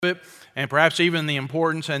it, and perhaps even the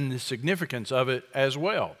importance and the significance of it as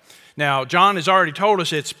well. Now, John has already told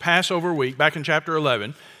us it's Passover week, back in chapter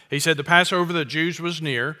 11. He said the Passover of the Jews was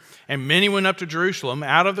near, and many went up to Jerusalem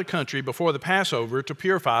out of the country before the Passover to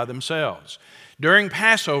purify themselves. During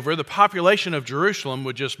Passover, the population of Jerusalem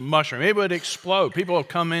would just mushroom. It would explode. People would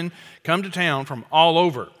come to town from all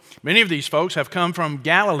over. Many of these folks have come from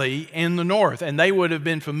Galilee in the north, and they would have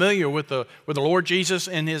been familiar with the Lord Jesus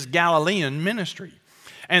and his Galilean ministry.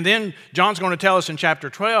 And then John's going to tell us in chapter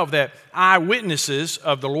 12 that eyewitnesses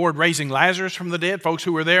of the Lord raising Lazarus from the dead, folks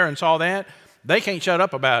who were there and saw that, they can't shut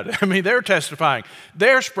up about it. I mean, they're testifying.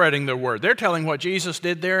 They're spreading the word. They're telling what Jesus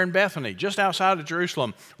did there in Bethany, just outside of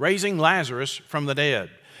Jerusalem, raising Lazarus from the dead.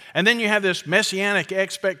 And then you have this messianic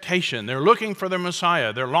expectation. They're looking for the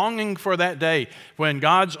Messiah. They're longing for that day when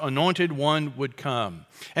God's anointed one would come.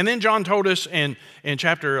 And then John told us in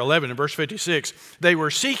chapter 11, in verse 56, they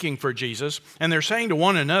were seeking for Jesus, and they're saying to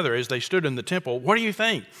one another as they stood in the temple, "What do you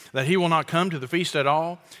think, that he will not come to the feast at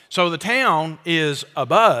all?" So the town is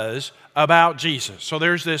abuzz about Jesus. So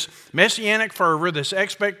there's this messianic fervor, this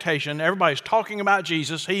expectation. Everybody's talking about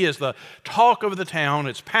Jesus. He is the talk of the town.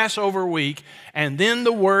 It's Passover week. And then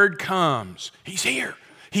the word comes. He's here.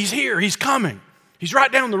 He's here. He's coming. He's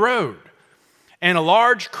right down the road. And a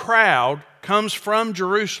large crowd comes from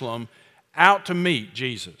Jerusalem out to meet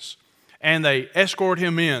Jesus. And they escort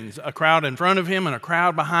him in, a crowd in front of him and a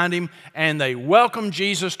crowd behind him. And they welcome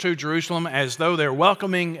Jesus to Jerusalem as though they're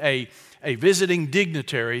welcoming a visiting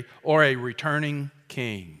dignitary or a returning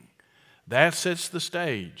king. That sets the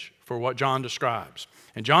stage for what John describes.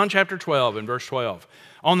 In John chapter 12 and verse 12,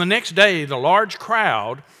 on the next day, the large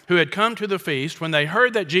crowd who had come to the feast, when they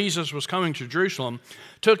heard that Jesus was coming to Jerusalem,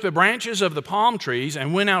 took the branches of the palm trees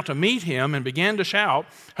and went out to meet him and began to shout,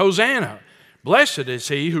 "Hosanna! Blessed is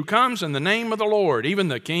he who comes in the name of the Lord, even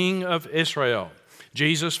the King of Israel."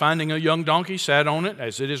 Jesus, finding a young donkey, sat on it,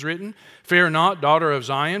 as it is written, "Fear not, daughter of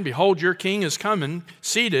Zion, behold, your king is coming,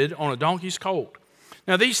 seated on a donkey's colt."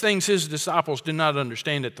 Now these things his disciples did not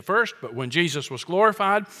understand at the first, but when Jesus was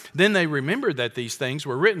glorified, then they remembered that these things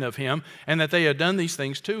were written of him, and that they had done these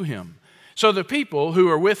things to him. So the people who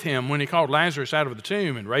were with him when he called Lazarus out of the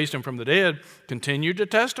tomb and raised him from the dead continued to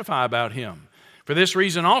testify about him. For this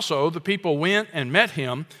reason also, the people went and met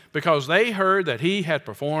him, because they heard that he had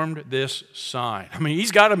performed this sign. I mean,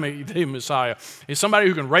 he's got to be the Messiah. He's somebody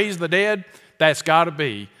who can raise the dead. That's got to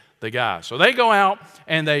be the guy. So they go out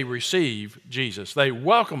and they receive Jesus. They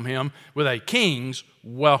welcome him with a king's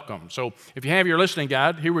welcome. So if you have your listening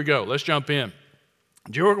guide, here we go. Let's jump in.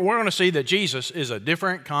 We're going to see that Jesus is a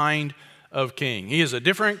different kind of king. He is a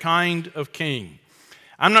different kind of king.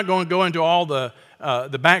 I'm not going to go into all the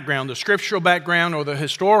background, the scriptural background or the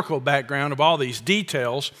historical background of all these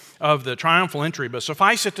details of the triumphal entry, but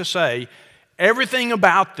suffice it to say, everything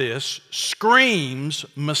about this screams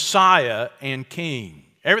Messiah and King.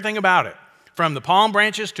 Everything about it. From the palm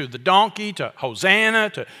branches to the donkey to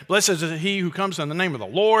Hosanna to blessed is he who comes in the name of the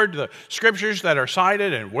Lord, the scriptures that are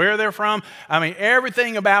cited and where they're from. I mean,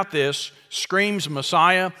 everything about this screams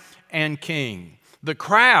Messiah and King. The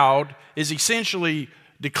crowd is essentially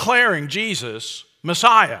declaring Jesus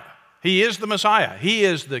Messiah. He is the Messiah. He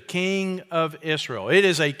is the King of Israel. It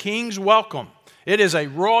is a king's welcome. It is a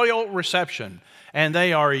royal reception. And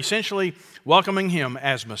they are essentially welcoming him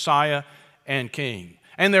as Messiah and King.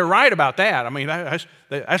 And they're right about that. I mean,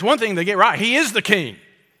 that's one thing they get right. He is the King.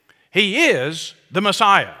 He is the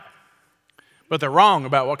Messiah. But they're wrong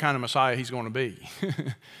about what kind of Messiah he's going to be.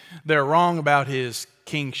 They're wrong about his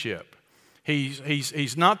kingship.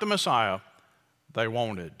 He's not the Messiah they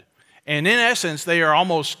wanted. And in essence, they're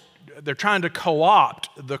trying to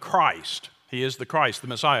co-opt the Christ. He is the Christ, the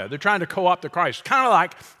Messiah. They're trying to co-opt the Christ. Kind of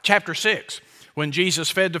like chapter 6, when Jesus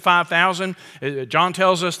fed the 5,000. John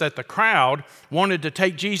tells us that the crowd wanted to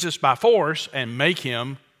take Jesus by force and make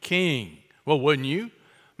him king. Well, wouldn't you?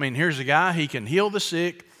 I mean, here's a guy, he can heal the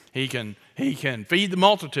sick, he can feed the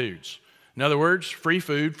multitudes. In other words, free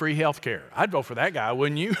food, free health care. I'd vote for that guy,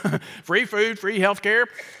 wouldn't you? Free food, free health care.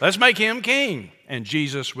 Let's make him king. And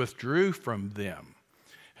Jesus withdrew from them.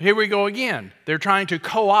 Here we go again. They're trying to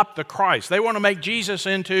co-opt the Christ. They want to make Jesus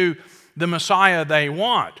into the Messiah they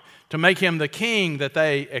want, to make him the king that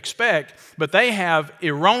they expect, but they have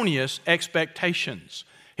erroneous expectations.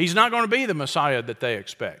 He's not going to be the Messiah that they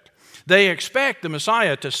expect. They expect the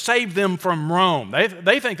Messiah to save them from Rome.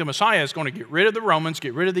 They think the Messiah is going to get rid of the Romans,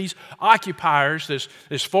 get rid of these occupiers,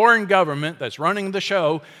 this foreign government that's running the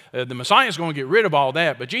show. The Messiah is going to get rid of all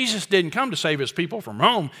that. But Jesus didn't come to save his people from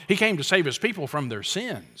Rome. He came to save his people from their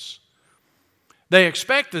sins. They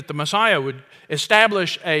expect that the Messiah would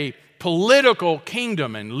establish a political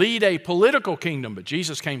kingdom and lead a political kingdom, but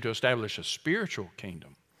Jesus came to establish a spiritual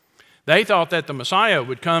kingdom. They thought that the Messiah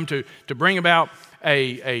would come to bring about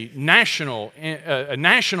a national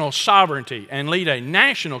sovereignty and lead a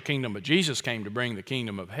national kingdom, but Jesus came to bring the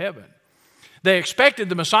kingdom of heaven. They expected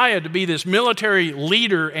the Messiah to be this military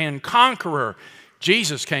leader and conqueror.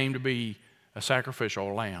 Jesus came to be a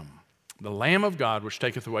sacrificial lamb, the Lamb of God which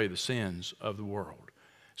taketh away the sins of the world.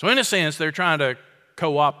 So in a sense, they're trying to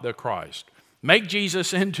co-opt the Christ, make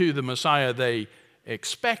Jesus into the Messiah they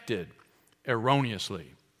expected erroneously.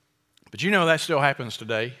 But you know that still happens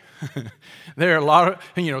today. There are a lot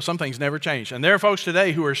of, some things never change. And there are folks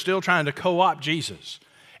today who are still trying to co-opt Jesus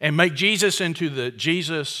and make Jesus into the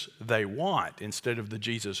Jesus they want instead of the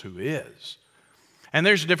Jesus who is. And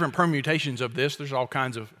there's different permutations of this. There's all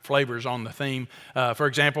kinds of flavors on the theme. For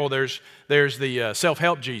example, there's the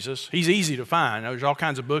self-help Jesus. He's easy to find. There's all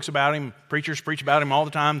kinds of books about him. Preachers preach about him all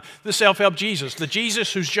the time. The self-help Jesus, the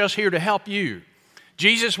Jesus who's just here to help you.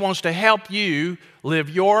 Jesus wants to help you live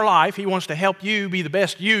your life. He wants to help you be the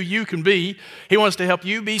best you can be. He wants to help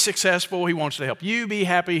you be successful. He wants to help you be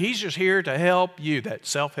happy. He's just here to help you, that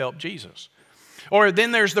self-help Jesus. Or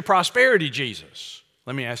then there's the prosperity Jesus.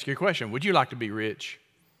 Let me ask you a question. Would you like to be rich?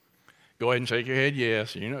 Go ahead and shake your head,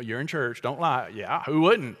 yes. You're in church. Don't lie. Yeah, who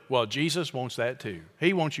wouldn't? Well, Jesus wants that too.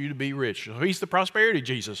 He wants you to be rich. So he's the prosperity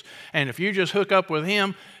Jesus. And if you just hook up with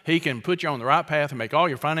him, he can put you on the right path and make all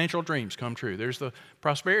your financial dreams come true. There's the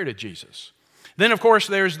prosperity Jesus. Then, of course,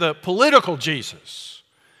 there's the political Jesus.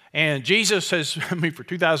 And Jesus has, for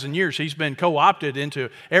 2,000 years, he's been co-opted into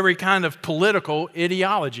every kind of political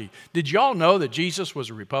ideology. Did y'all know that Jesus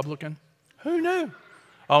was a Republican? Who knew?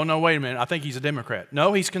 Oh, no, wait a minute. I think he's a Democrat.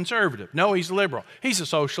 No, he's conservative. No, he's a liberal. He's a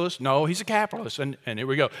socialist. No, he's a capitalist. And here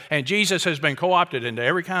we go. And Jesus has been co-opted into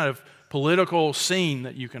every kind of political scene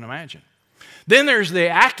that you can imagine. Then there's the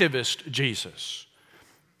activist Jesus.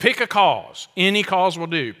 Pick a cause. Any cause will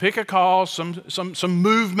do. Pick a cause, some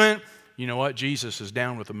movement. You know what? Jesus is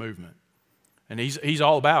down with the movement. And he's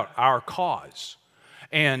all about our cause.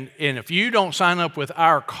 And if you don't sign up with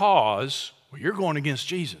our cause, well, you're going against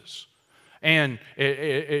Jesus. And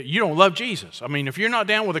you don't love Jesus. I mean, if you're not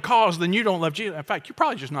down with a cause, then you don't love Jesus. In fact, you're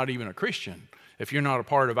probably just not even a Christian if you're not a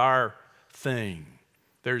part of our thing.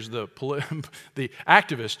 There's the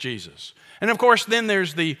activist Jesus. And of course, then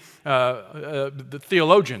there's the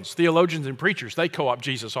theologians. Theologians and preachers, they co-opt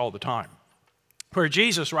Jesus all the time. Where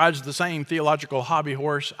Jesus rides the same theological hobby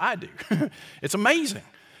horse I do. It's amazing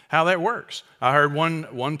how that works. I heard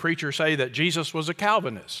one preacher say that Jesus was a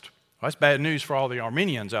Calvinist. Well, that's bad news for all the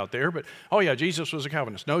Arminians out there, but, oh yeah, Jesus was a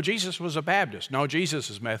Calvinist. No, Jesus was a Baptist. No, Jesus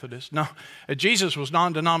is Methodist. No, Jesus was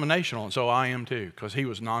non-denominational, and so I am too, because he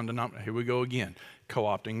was non-denominational. Here we go again,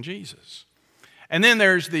 co-opting Jesus. And then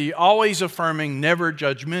there's the always affirming, never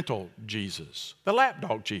judgmental Jesus, the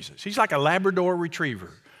lapdog Jesus. He's like a Labrador retriever.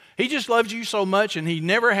 He just loves you so much, and he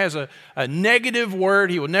never has a negative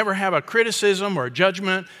word. He will never have a criticism or a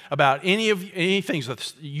judgment about anything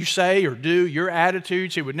that you say or do, your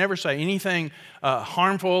attitudes. He would never say anything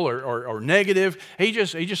harmful or negative. He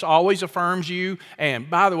just always affirms you. And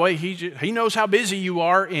by the way, he knows how busy you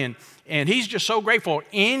are, and he's just so grateful.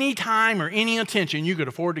 Any time or any attention you could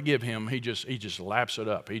afford to give him, he just laps it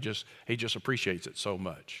up. He just appreciates it so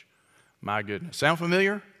much. My goodness. Sound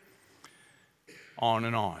familiar? On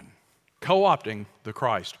and on. Co-opting the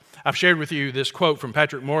Christ. I've shared with you this quote from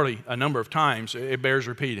Patrick Morley a number of times. It bears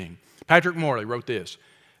repeating. Patrick Morley wrote this: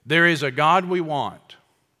 "There is a God we want,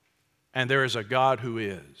 and there is a God who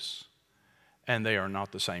is, and they are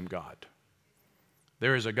not the same God."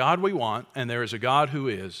 There is a God we want, and there is a God who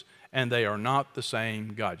is, and they are not the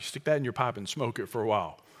same God. You stick that in your pipe and smoke it for a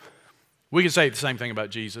while. We can say the same thing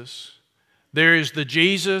about Jesus. There is the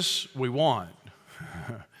Jesus we want.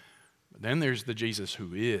 Then there's the Jesus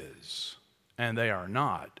who is, and they are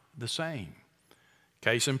not the same.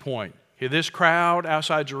 Case in point, hear this crowd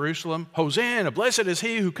outside Jerusalem: "Hosanna, blessed is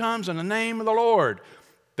he who comes in the name of the Lord."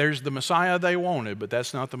 There's the Messiah they wanted, but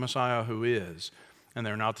that's not the Messiah who is, and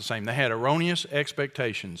they're not the same. They had erroneous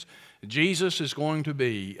expectations. Jesus is going to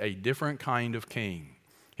be a different kind of king.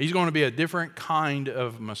 He's going to be a different kind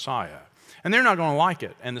of Messiah. And they're not going to like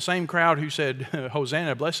it. And the same crowd who said,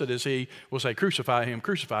 "Hosanna, blessed is he," will say, crucify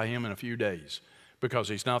him in a few days, because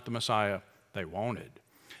he's not the Messiah they wanted.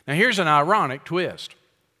 Now here's an ironic twist.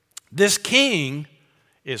 This king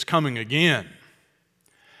is coming again.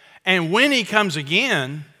 And when he comes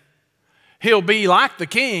again, he'll be like the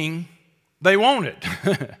king they wanted.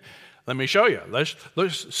 Let me show you.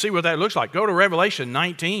 Let's see what that looks like. Go to Revelation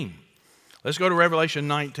 19. Let's go to Revelation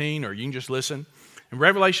 19, or you can just listen. In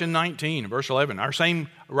Revelation 19, verse 11, our same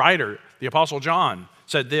writer, the Apostle John,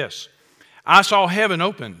 said this, I saw heaven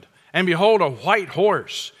opened, and behold, a white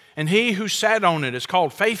horse, and he who sat on it is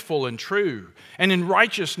called Faithful and True, and in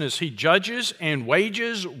righteousness he judges and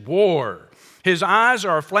wages war. His eyes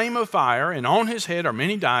are a flame of fire, and on his head are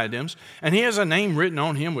many diadems, and he has a name written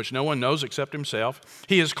on him which no one knows except himself.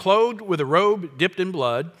 He is clothed with a robe dipped in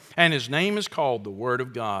blood, and his name is called the Word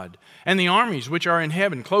of God. And the armies which are in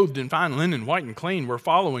heaven, clothed in fine linen, white and clean, were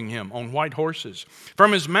following him on white horses.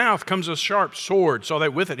 From his mouth comes a sharp sword, so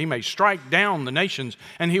that with it he may strike down the nations,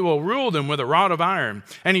 and he will rule them with a rod of iron.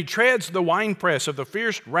 And he treads the winepress of the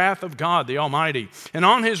fierce wrath of God the Almighty. And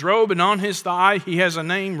on his robe and on his thigh he has a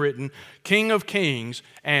name written, King of Kings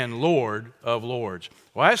and Lord of Lords.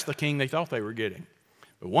 Well, that's the king they thought they were getting.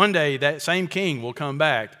 But one day that same king will come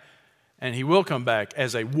back, and he will come back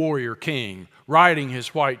as a warrior king, riding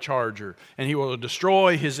his white charger, and he will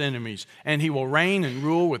destroy his enemies, and he will reign and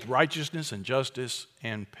rule with righteousness and justice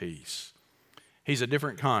and peace. He's a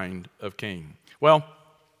different kind of king. Well,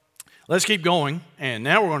 let's keep going, and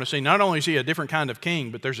now we're going to see not only is he a different kind of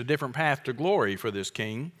king, but there's a different path to glory for this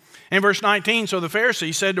king. In verse 19, so the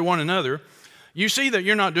Pharisees said to one another, you see that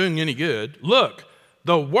you're not doing any good. Look,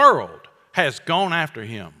 the world has gone after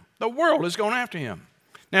him. The world has gone after him.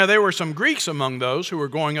 Now there were some Greeks among those who were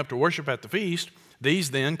going up to worship at the feast.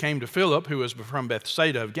 These then came to Philip, who was from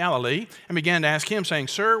Bethsaida of Galilee, and began to ask him, saying,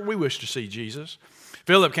 Sir, we wish to see Jesus.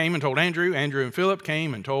 Philip came and told Andrew. Andrew and Philip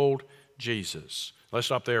came and told Jesus. Let's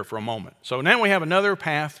stop there for a moment. So now we have another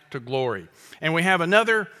path to glory. And we have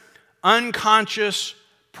another unconscious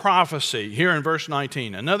prophecy here in verse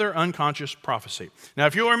 19. Another unconscious prophecy. Now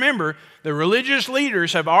if you'll remember, the religious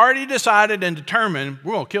leaders have already decided and determined,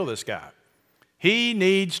 we're going to kill this guy. He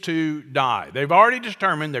needs to die. They've already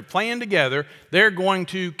determined, they're playing together, they're going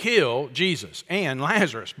to kill Jesus. And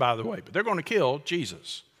Lazarus, by the way, but they're going to kill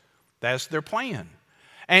Jesus. That's their plan.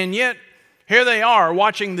 And yet, here they are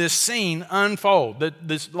watching this scene unfold.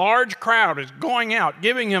 This large crowd is going out,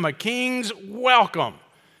 giving him a king's welcome.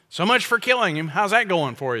 So much for killing him. How's that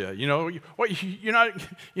going for you?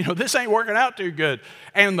 This ain't working out too good.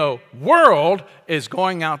 And the world is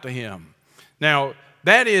going out to him. Now,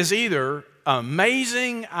 that is either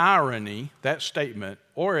amazing irony, that statement,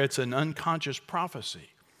 or it's an unconscious prophecy.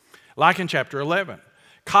 Like in chapter 11,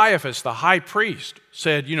 Caiaphas, the high priest,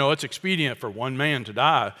 said, it's expedient for one man to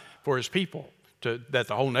die for his people, that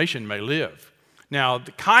the whole nation may live. Now,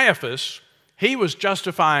 Caiaphas, he was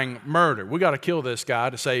justifying murder. We got to kill this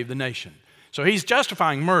guy to save the nation. So he's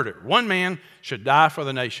justifying murder. One man should die for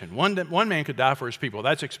the nation. One man could die for his people.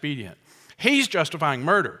 That's expedient. He's justifying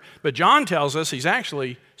murder. But John tells us he's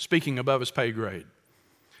actually speaking above his pay grade.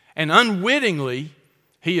 And unwittingly,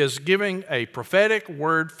 he is giving a prophetic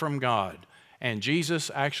word from God. And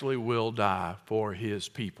Jesus actually will die for his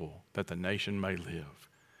people, that the nation may live.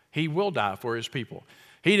 He will die for his people.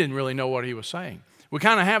 He didn't really know what he was saying. We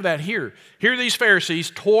kind of have that here. Here these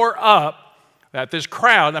Pharisees tore up that this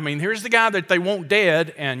crowd, here's the guy that they want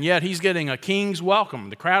dead, and yet he's getting a king's welcome.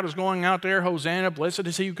 The crowd is going out there, Hosanna, blessed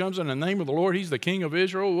is he who comes in the name of the Lord. He's the King of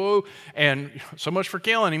Israel, whoa. And so much for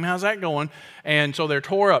killing him. How's that going? And so they're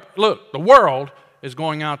tore up. Look, the world is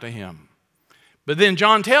going out to him. But then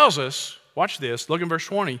John tells us, watch this, look in verse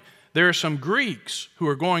 20, there are some Greeks who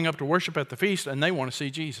are going up to worship at the feast, and they want to see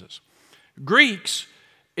Jesus. Greeks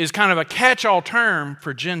is kind of a catch-all term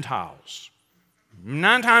for Gentiles.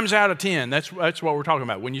 9 times out of 10, that's what we're talking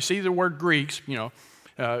about. When you see the word Greeks,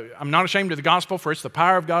 I'm not ashamed of the gospel, for it's the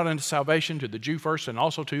power of God unto salvation to the Jew first and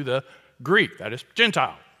also to the Greek, that is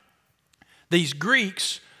Gentile. These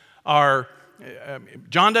Greeks are,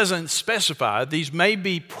 John doesn't specify, these may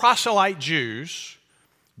be proselyte Jews,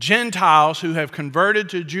 Gentiles who have converted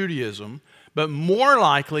to Judaism, but more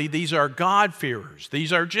likely these are God-fearers.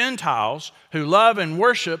 These are Gentiles who love and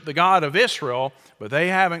worship the God of Israel, but they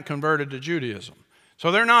haven't converted to Judaism.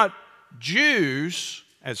 So they're not Jews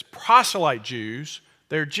as proselyte Jews,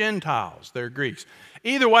 they're Gentiles, they're Greeks.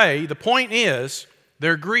 Either way, the point is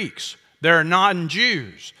they're Greeks, they're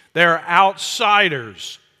non-Jews, they're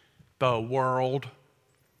outsiders. The world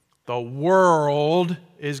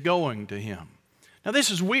is going to him. Now this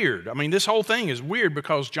is weird. This whole thing is weird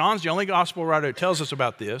because John's the only gospel writer who tells us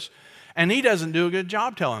about this, and he doesn't do a good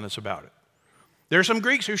job telling us about it. There are some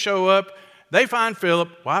Greeks who show up, they find Philip.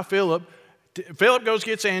 Why Philip? Philip goes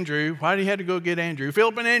gets Andrew. Why did he have to go get Andrew?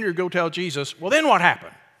 Philip and Andrew go tell Jesus. Well, then what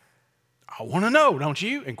happened? I want to know, don't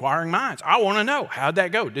you? Inquiring minds. I want to know. How'd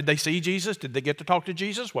that go? Did they see Jesus? Did they get to talk to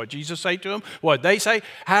Jesus? What did Jesus say to them? What did they say?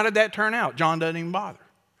 How did that turn out? John doesn't even bother.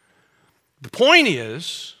 The point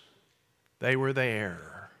is, they were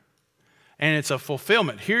there. And it's a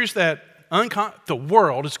fulfillment. Here's that the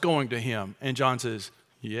world is going to him. And John says,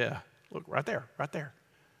 yeah, look, right there, right there.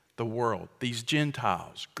 the world. These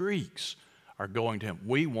Gentiles, Greeks, are going to him.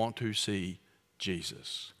 We want to see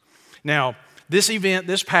Jesus. Now, this event,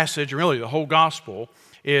 this passage, really the whole gospel,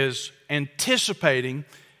 is anticipating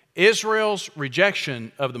Israel's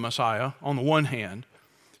rejection of the Messiah on the one hand.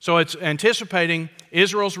 So it's anticipating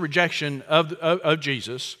Israel's rejection of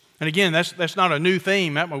Jesus. And again, that's not a new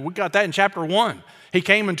theme. We got that in chapter 1. He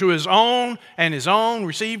came into his own, and his own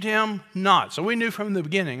received him not. So we knew from the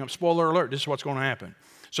beginning, spoiler alert, this is what's going to happen.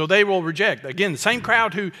 So they will reject. Again, the same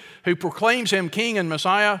crowd who proclaims him king and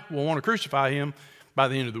Messiah will want to crucify him by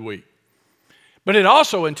the end of the week. But it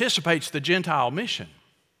also anticipates the Gentile mission.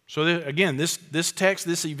 So again, this text,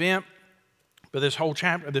 this event, but this whole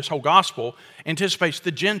chapter, this whole gospel anticipates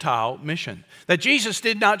the Gentile mission. That Jesus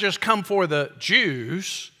did not just come for the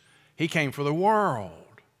Jews, he came for the world.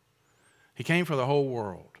 He came for the whole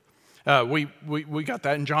world. We got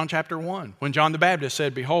that in John chapter 1. When John the Baptist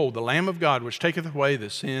said, "Behold, the Lamb of God, which taketh away the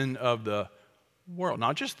sin of the world."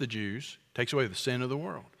 Not just the Jews, takes away the sin of the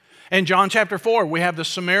world. In John chapter 4, we have the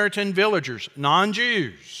Samaritan villagers,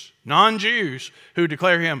 non-Jews, who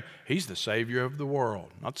declare him, he's the Savior of the world.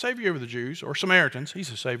 Not the Savior of the Jews or Samaritans, he's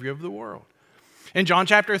the Savior of the world. In John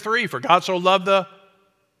chapter 3, for God so loved the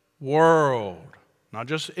world. Not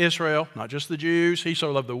just Israel, not just the Jews. He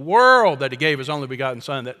so loved the world that he gave his only begotten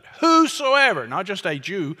Son, that whosoever, not just a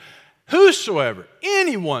Jew, whosoever,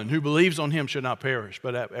 anyone who believes on him should not perish,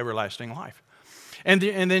 but have everlasting life. And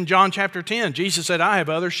then John chapter 10, Jesus said, I have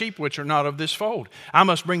other sheep which are not of this fold. I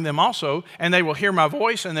must bring them also, and they will hear my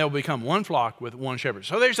voice, and they'll become one flock with one shepherd.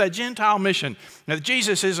 So there's that Gentile mission. Now,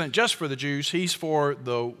 Jesus isn't just for the Jews, he's for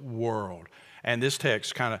the world. And this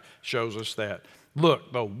text kind of shows us that.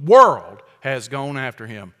 Look, the world has gone after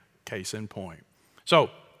him, case in point.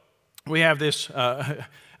 So we have this,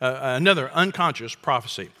 another unconscious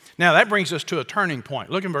prophecy. Now that brings us to a turning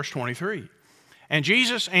point. Look in verse 23. And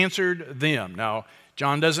Jesus answered them. Now,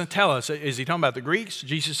 John doesn't tell us, is he talking about the Greeks?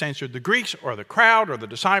 Jesus answered the Greeks or the crowd or the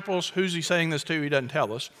disciples. Who's he saying this to? He doesn't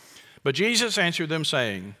tell us. But Jesus answered them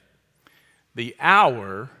saying, the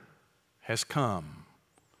hour has come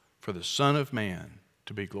for the Son of Man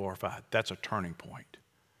to be glorified. That's a turning point.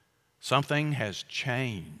 Something has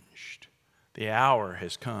changed. The hour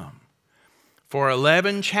has come. For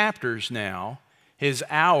 11 chapters now, his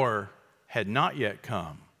hour had not yet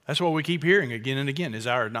come. That's what we keep hearing again and again. His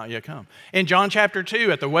hour had not yet come. In John chapter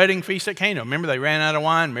 2, at the wedding feast at Cana, remember they ran out of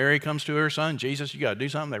wine. Mary comes to her son, Jesus, you got to do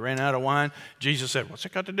something. They ran out of wine. Jesus said, what's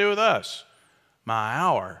it got to do with us? My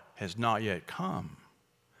hour has not yet come.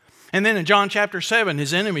 And then in John chapter 7,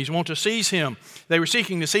 his enemies want to seize him. They were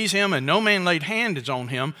seeking to seize him, and no man laid hands on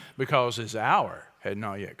him because his hour had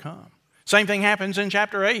not yet come. Same thing happens in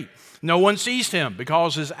chapter 8. No one seized him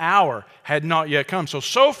because his hour had not yet come.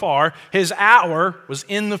 So far, his hour was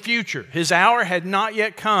in the future. His hour had not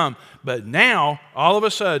yet come. But now, all of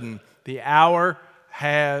a sudden, the hour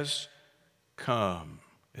has come.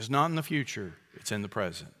 It's not in the future. It's in the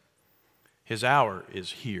present. His hour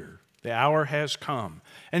is here. The hour has come.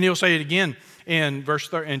 And he'll say it again in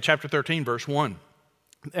chapter 13, verse 1.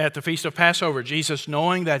 At the feast of Passover, Jesus,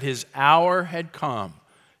 knowing that his hour had come,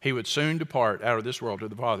 he would soon depart out of this world to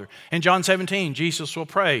the Father. In John 17, Jesus will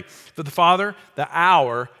pray that the Father, the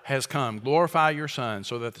hour has come. Glorify your Son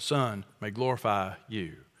so that the Son may glorify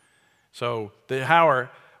you. So the hour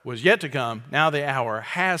was yet to come. Now the hour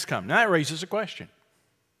has come. Now that raises a question.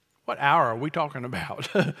 What hour are we talking about?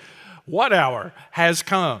 What hour has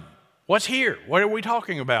come? What's here? What are we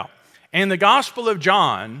talking about? In the Gospel of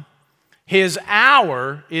John, his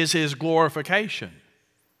hour is his glorification.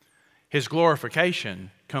 His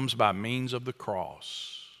glorification comes by means of the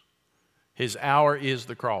cross. His hour is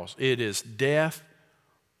the cross. It is death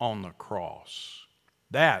on the cross.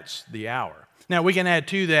 That's the hour. Now we can add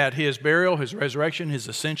to that his burial, his resurrection, his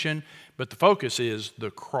ascension, but the focus is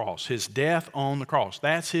the cross, his death on the cross.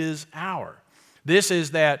 That's his hour. This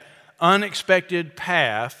is that unexpected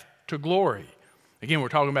path to glory. Again, we're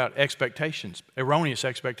talking about expectations, erroneous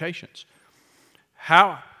expectations.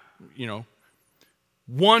 How,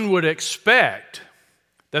 one would expect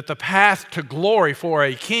that the path to glory for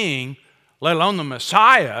a king, let alone the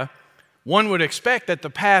Messiah, one would expect that the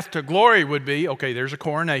path to glory would be, okay, there's a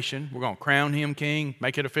coronation. We're going to crown him king,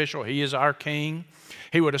 make it official. He is our king.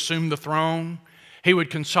 He would assume the throne. He would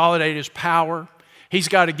consolidate his power. He's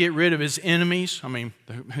got to get rid of his enemies, the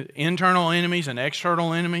internal enemies and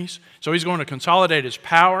external enemies. So he's going to consolidate his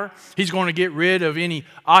power. He's going to get rid of any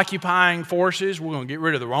occupying forces. We're going to get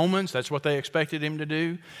rid of the Romans. That's what they expected him to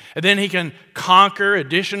do. And then he can conquer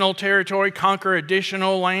additional territory, conquer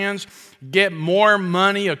additional lands, get more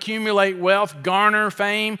money, accumulate wealth, garner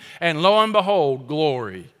fame, and lo and behold,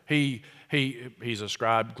 glory. He he's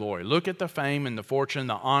ascribed glory. Look at the fame and the fortune,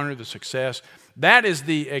 the honor, the success. That is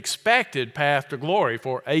the expected path to glory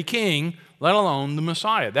for a king, let alone the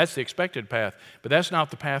Messiah. That's the expected path. But that's not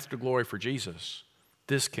the path to glory for Jesus,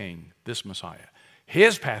 this king, this Messiah.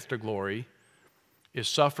 His path to glory is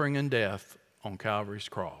suffering and death on Calvary's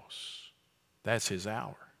cross. That's his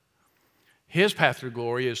hour. His path to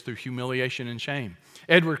glory is through humiliation and shame.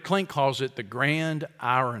 Edward Klink calls it the grand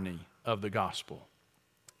irony of the gospel.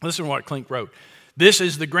 Listen to what Klink wrote. This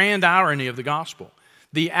is the grand irony of the gospel.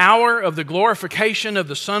 The hour of the glorification of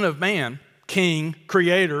the Son of Man, King,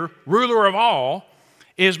 Creator, Ruler of all,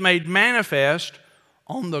 is made manifest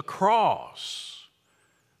on the cross.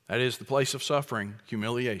 That is the place of suffering,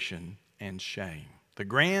 humiliation, and shame. The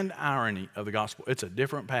grand irony of the gospel. It's a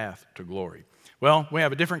different path to glory. Well, we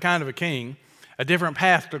have a different kind of a king, a different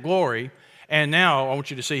path to glory, and now I want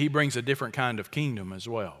you to see he brings a different kind of kingdom as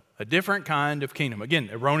well. A different kind of kingdom. Again,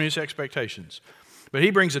 erroneous expectations. But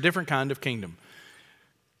he brings a different kind of kingdom.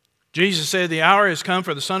 Jesus said, the hour has come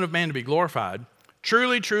for the Son of Man to be glorified.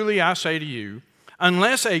 Truly, truly, I say to you,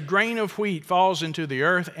 unless a grain of wheat falls into the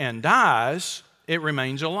earth and dies, it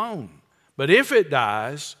remains alone. But if it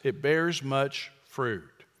dies, it bears much fruit.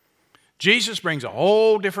 Jesus brings a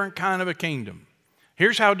whole different kind of a kingdom.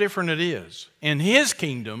 Here's how different it is. In his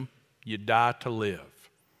kingdom, you die to live.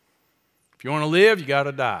 If you want to live, you got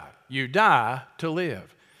to die. You die to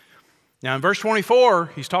live. Now in verse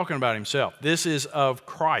 24, he's talking about himself. This is of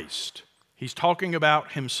Christ. He's talking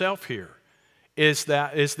about himself here. It's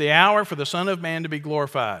the hour for the Son of Man to be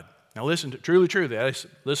glorified. Now listen, truly, truly,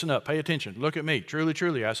 listen up, pay attention, look at me. Truly,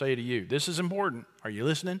 truly, I say to you. This is important. Are you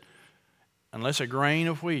listening? Unless a grain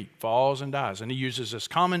of wheat falls and dies. And he uses this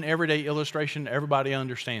common everyday illustration. Everybody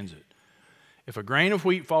understands it. If a grain of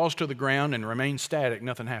wheat falls to the ground and remains static,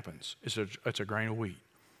 nothing happens. It's a grain of wheat.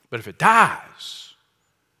 But if it dies,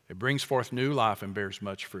 it brings forth new life and bears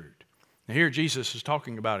much fruit. Now here Jesus is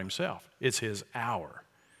talking about himself. It's his hour.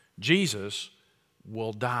 Jesus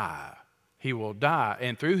will die. He will die.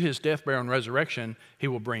 And through his death, burial, and resurrection, he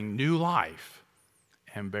will bring new life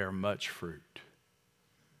and bear much fruit.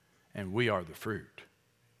 And we are the fruit.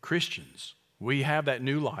 Christians, we have that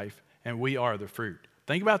new life and we are the fruit.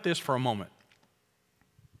 Think about this for a moment.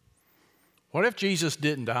 What if Jesus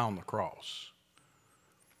didn't die on the cross?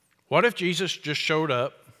 What if Jesus just showed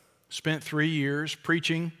up, spent 3 years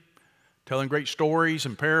preaching, telling great stories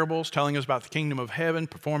and parables, telling us about the kingdom of heaven,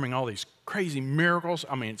 performing all these crazy miracles?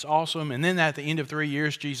 I mean, it's awesome. And then at the end of 3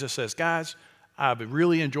 years, Jesus says, guys, I've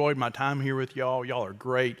really enjoyed my time here with y'all. Y'all are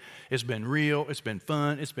great. It's been real. It's been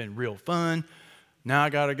fun. It's been real fun. Now I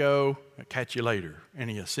got to go. I'll catch you later. And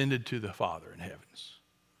he ascended to the Father in heavens.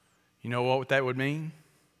 You know what that would mean?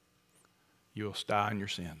 You will die in your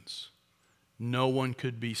sins. No one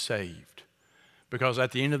could be saved. Because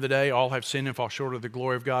at the end of the day, all have sinned and fall short of the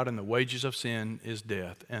glory of God, and the wages of sin is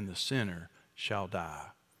death, and the sinner shall die.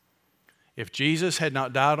 If Jesus had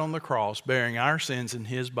not died on the cross, bearing our sins in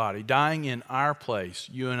his body, dying in our place,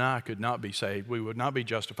 you and I could not be saved. We would not be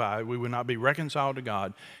justified. We would not be reconciled to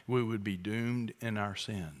God. We would be doomed in our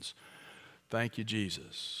sins. Thank you,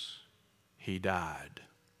 Jesus. He died.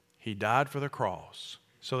 He died for the cross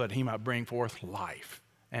so that he might bring forth life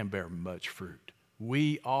and bear much fruit.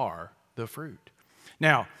 We are the fruit.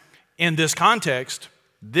 Now, in this context,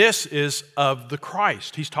 this is of the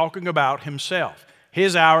Christ. He's talking about himself.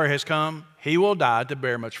 His hour has come. He will die to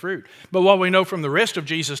bear much fruit. But what we know from the rest of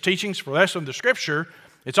Jesus' teachings, from the rest of the Scripture,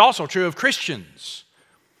 it's also true of Christians.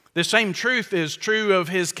 The same truth is true of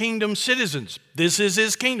his kingdom citizens. This is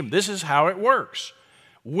his kingdom. This is how it works.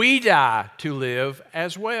 We die to live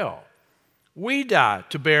as well. We die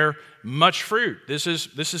to bear much fruit. This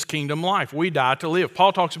is kingdom life. We die to live.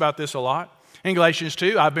 Paul talks about this a lot. In Galatians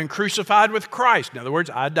 2, I've been crucified with Christ. In other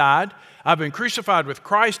words, I died. I've been crucified with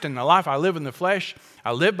Christ, and the life I live in the flesh,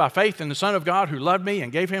 I live by faith in the Son of God who loved me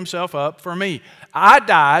and gave himself up for me. I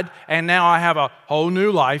died, and now I have a whole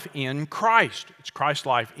new life in Christ. It's Christ's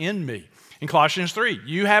life in me. In Colossians 3,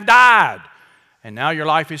 you have died, and now your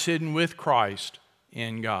life is hidden with Christ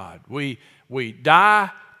in God. We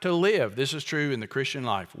die to live. This is true in the Christian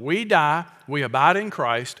life. We die, we abide in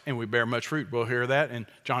Christ, and we bear much fruit. We'll hear that in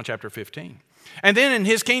John chapter 15. And then in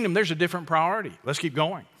his kingdom, there's a different priority. Let's keep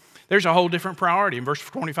going. There's a whole different priority in verse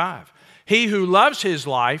 25. He who loves his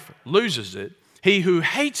life loses it. He who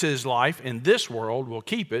hates his life in this world will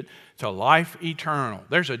keep it to life eternal.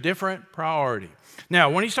 There's a different priority. Now,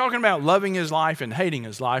 when he's talking about loving his life and hating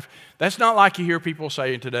his life, that's not like you hear people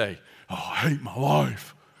saying today, oh, I hate my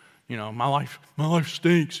life. You know, my life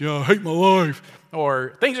stinks. Yeah, I hate my life.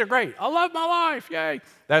 Or things are great. I love my life. Yay.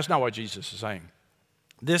 That's not what Jesus is saying.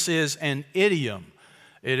 This is an idiom.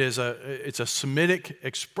 It's a Semitic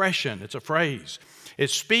expression. It's a phrase. It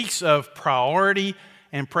speaks of priority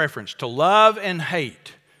and preference. To love and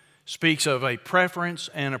hate speaks of a preference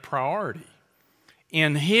and a priority.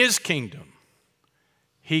 In His kingdom,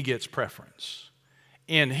 He gets preference.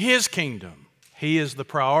 In His kingdom, He is the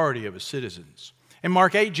priority of His citizens. In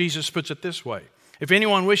Mark 8, Jesus puts it this way: if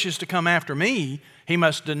anyone wishes to come after me, he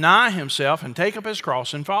must deny himself and take up his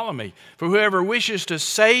cross and follow me. For whoever wishes to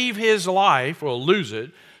save his life will lose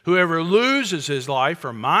it. Whoever loses his life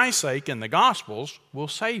for my sake and the gospel's will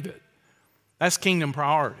save it. That's kingdom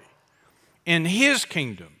priority. In His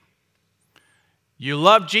kingdom, you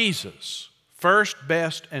love Jesus first,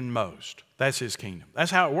 best, and most. That's His kingdom.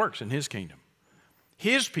 That's how it works in His kingdom.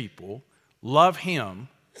 His people love Him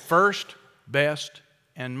first, best,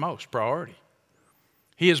 and most. Priority.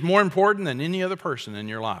 He is more important than any other person in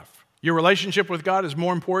your life. Your relationship with God is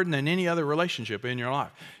more important than any other relationship in your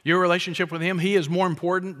life. Your relationship with Him, He is more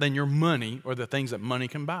important than your money or the things that money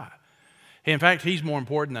can buy. In fact, He's more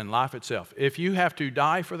important than life itself. If you have to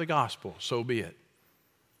die for the gospel, so be it.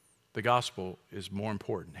 The gospel is more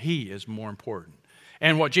important. He is more important.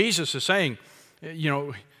 And what Jesus is saying,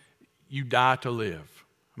 you die to live.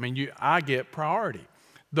 I get priority.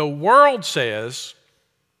 The world says,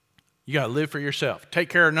 you got to live for yourself. Take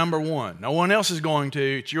care of number one. No one else is going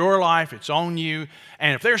to. It's your life. It's on you.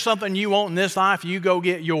 And if there's something you want in this life, you go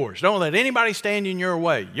get yours. Don't let anybody stand in your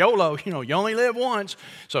way. YOLO, you only live once.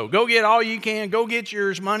 So go get all you can. Go get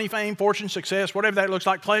yours. Money, fame, fortune, success, whatever that looks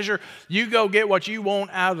like, pleasure. You go get what you want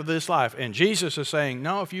out of this life. And Jesus is saying,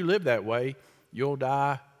 no, if you live that way, you'll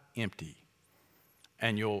die empty.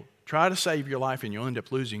 And you'll try to save your life and you'll end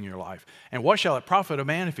up losing your life. And what shall it profit a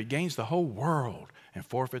man if he gains the whole world and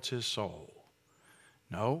forfeits his soul?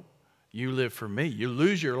 No, you live for me. You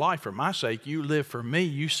lose your life for my sake. You live for me.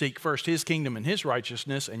 You seek first His kingdom and His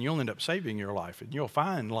righteousness, and you'll end up saving your life, and you'll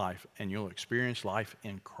find life, and you'll experience life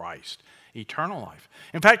in Christ, eternal life.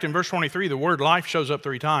 In fact, in verse 23, the word life shows up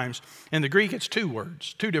 3 times. In the Greek, it's 2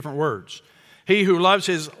 words, 2 different words. He who loves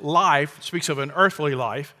his life speaks of an earthly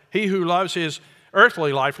life. He who loves his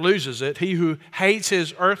earthly life loses it. He who hates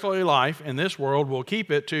his earthly life in this world will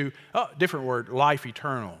keep it to, different word, life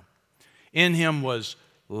eternal. In Him was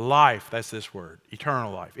life, that's this word,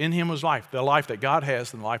 eternal life. In Him was life, the life that God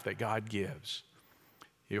has and the life that God gives.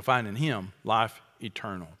 You'll find in Him life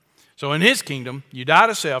eternal. So in His kingdom, you die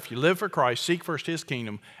to self, you live for Christ, seek first His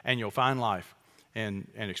kingdom, and you'll find life and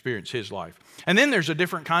experience His life. And then there's a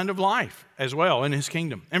different kind of life as well in His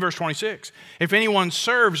kingdom. In verse 26, if anyone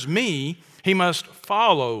serves me, he must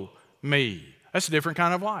follow me. That's a different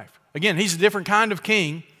kind of life. Again, He's a different kind of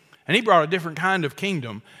king, and He brought a different kind of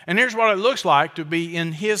kingdom. And here's what it looks like to be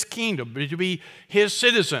in His kingdom, to be His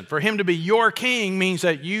citizen. For Him to be your king means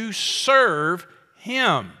that you serve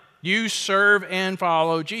Him. You serve and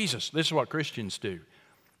follow Jesus. This is what Christians do.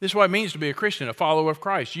 This is what it means to be a Christian, a follower of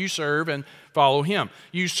Christ. You serve and follow Him.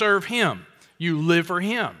 You serve Him. You live for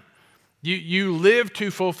Him. You live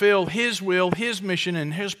to fulfill His will, His mission,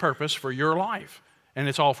 and His purpose for your life. And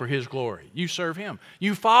it's all for His glory. You serve Him.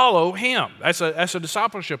 You follow Him. That's a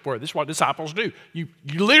discipleship word. This is what disciples do. You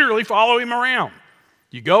literally follow Him around.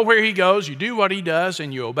 You go where He goes, you do what He does,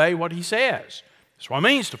 and you obey what He says. That's what it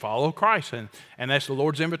means to follow Christ. And that's the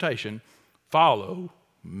Lord's invitation. Follow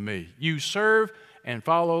me. You serve and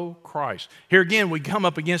follow Christ. Here again, we come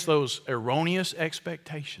up against those erroneous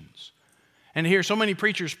expectations. And hear so many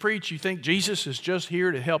preachers preach, you think Jesus is just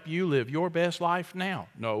here to help you live your best life now.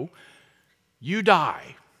 No. You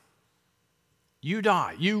die. You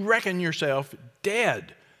die. You reckon yourself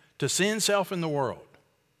dead to sin, self, and the world.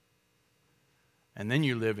 And then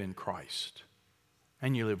you live in Christ.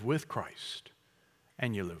 And you live with Christ.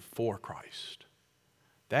 And you live for Christ.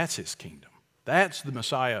 That's His kingdom. That's the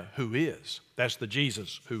Messiah who is. That's the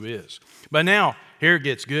Jesus who is. But now, here it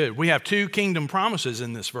gets good. We have 2 kingdom promises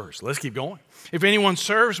in this verse. Let's keep going. If anyone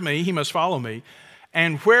serves me, he must follow me.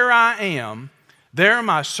 And where I am, there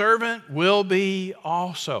my servant will be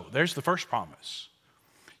also. There's the first promise.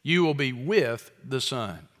 You will be with the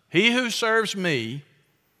Son. He who serves me,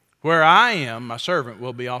 where I am, my servant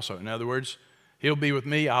will be also. In other words, He'll be with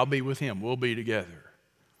me, I'll be with Him. We'll be together.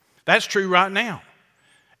 That's true right now.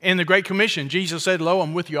 In the Great Commission, Jesus said, lo,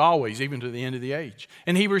 I'm with you always, even to the end of the age.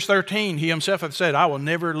 In Hebrews 13, He Himself hath said, I will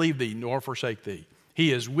never leave thee nor forsake thee.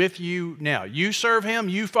 He is with you now. You serve Him,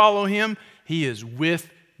 you follow Him, He is with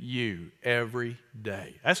you every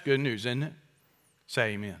day. That's good news, isn't it?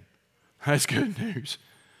 Say amen. That's good news.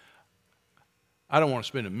 I don't want to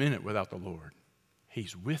spend a minute without the Lord.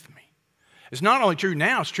 He's with me. It's not only true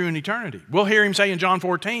now, it's true in eternity. We'll hear Him say in John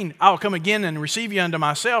 14, I will come again and receive you unto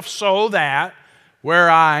myself so that Where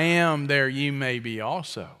I am, there you may be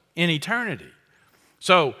also, in eternity.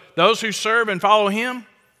 So those who serve and follow him,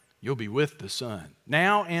 you'll be with the Son,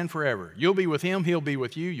 now and forever. You'll be with him, he'll be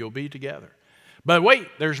with you, you'll be together. But wait,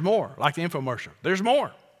 there's more, like the infomercial. There's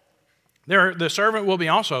more. The servant will be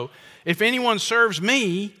also, if anyone serves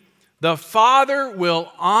me, the Father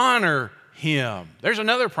will honor him. There's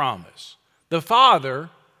another promise. The Father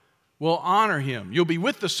will honor him. You'll be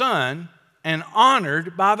with the Son and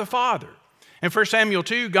honored by the Father. In 1 Samuel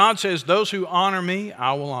 2, God says, those who honor me,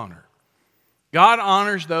 I will honor. God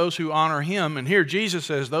honors those who honor him. And here Jesus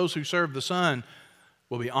says, those who serve the Son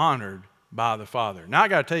will be honored by the Father. Now I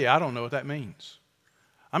got to tell you, I don't know what that means.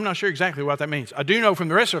 I'm not sure exactly what that means. I do know from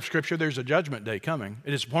the rest of Scripture there's a judgment day coming.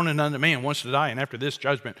 It is appointed unto man once to die, and after this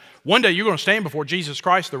judgment, one day you're going to stand before Jesus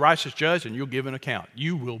Christ, the righteous judge, and you'll give an account.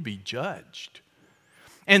 You will be judged.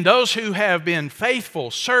 And those who have been faithful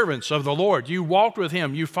servants of the Lord, you walked with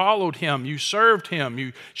him, you followed him, you served him,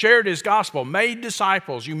 you shared his gospel, made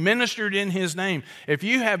disciples, you ministered in his name. If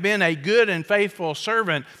you have been a good and faithful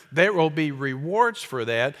servant, there will be rewards for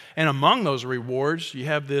that. And among those rewards, you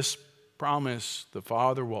have this promise, the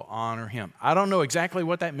Father will honor him. I don't know exactly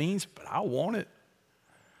what that means, but I want it.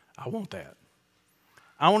 I want that.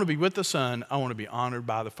 I want to be with the Son. I want to be honored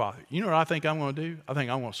by the Father. You know what I think I'm going to do? I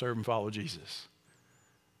think I'm going to serve and follow Jesus.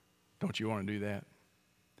 Don't you want to do that?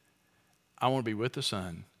 I want to be with the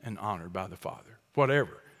Son and honored by the Father.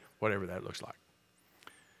 Whatever that looks like.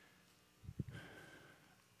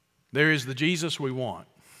 There is the Jesus we want,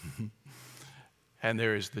 and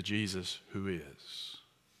there is the Jesus who is.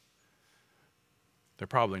 They're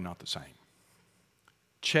probably not the same.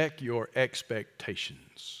 Check your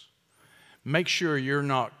expectations. Make sure you're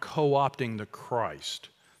not co-opting the Christ.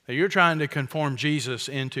 That you're trying to conform Jesus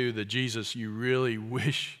into the Jesus you really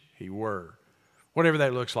wish he were. Whatever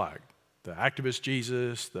that looks like. The activist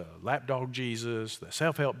Jesus, the lapdog Jesus, the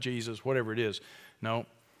self-help Jesus, whatever it is. No,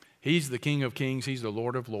 he's the King of Kings. He's the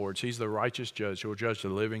Lord of Lords. He's the righteous judge who will judge the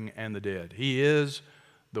living and the dead. He is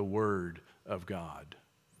the Word of God.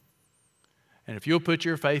 And if you'll put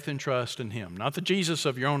your faith and trust in him, not the Jesus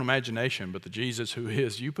of your own imagination, but the Jesus who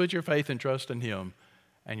is, you put your faith and trust in him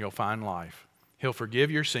and you'll find life. He'll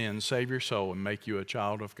forgive your sins, save your soul, and make you a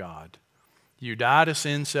child of God. You die to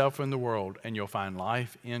sin, self, and the world, and you'll find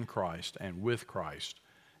life in Christ and with Christ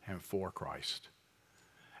and for Christ.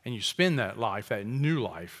 And you spend that life, that new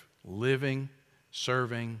life, living,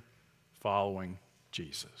 serving, following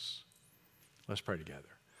Jesus. Let's pray together.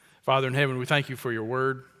 Father in heaven, we thank you for your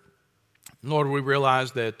word. Lord, we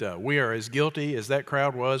realize that we are as guilty as that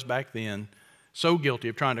crowd was back then, so guilty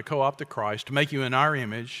of trying to co-opt the Christ, to make you in our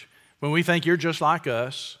image, when we think you're just like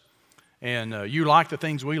us, and you like the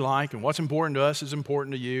things we like, and what's important to us is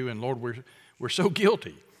important to you, and Lord, we're so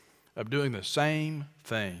guilty of doing the same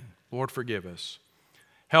thing. Lord, forgive us.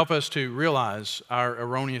 Help us to realize our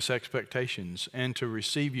erroneous expectations and to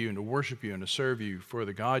receive you and to worship you and to serve you for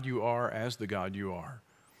the God you are as the God you are.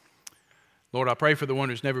 Lord, I pray for the one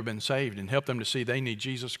who's never been saved and help them to see they need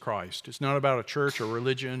Jesus Christ. It's not about a church or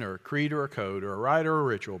religion or a creed or a code or a rite or a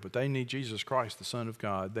ritual, but they need Jesus Christ, the Son of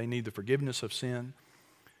God. They need the forgiveness of sin.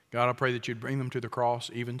 God, I pray that you'd bring them to the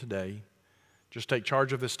cross even today. Just take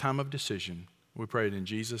charge of this time of decision. We pray it in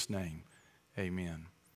Jesus' name. Amen.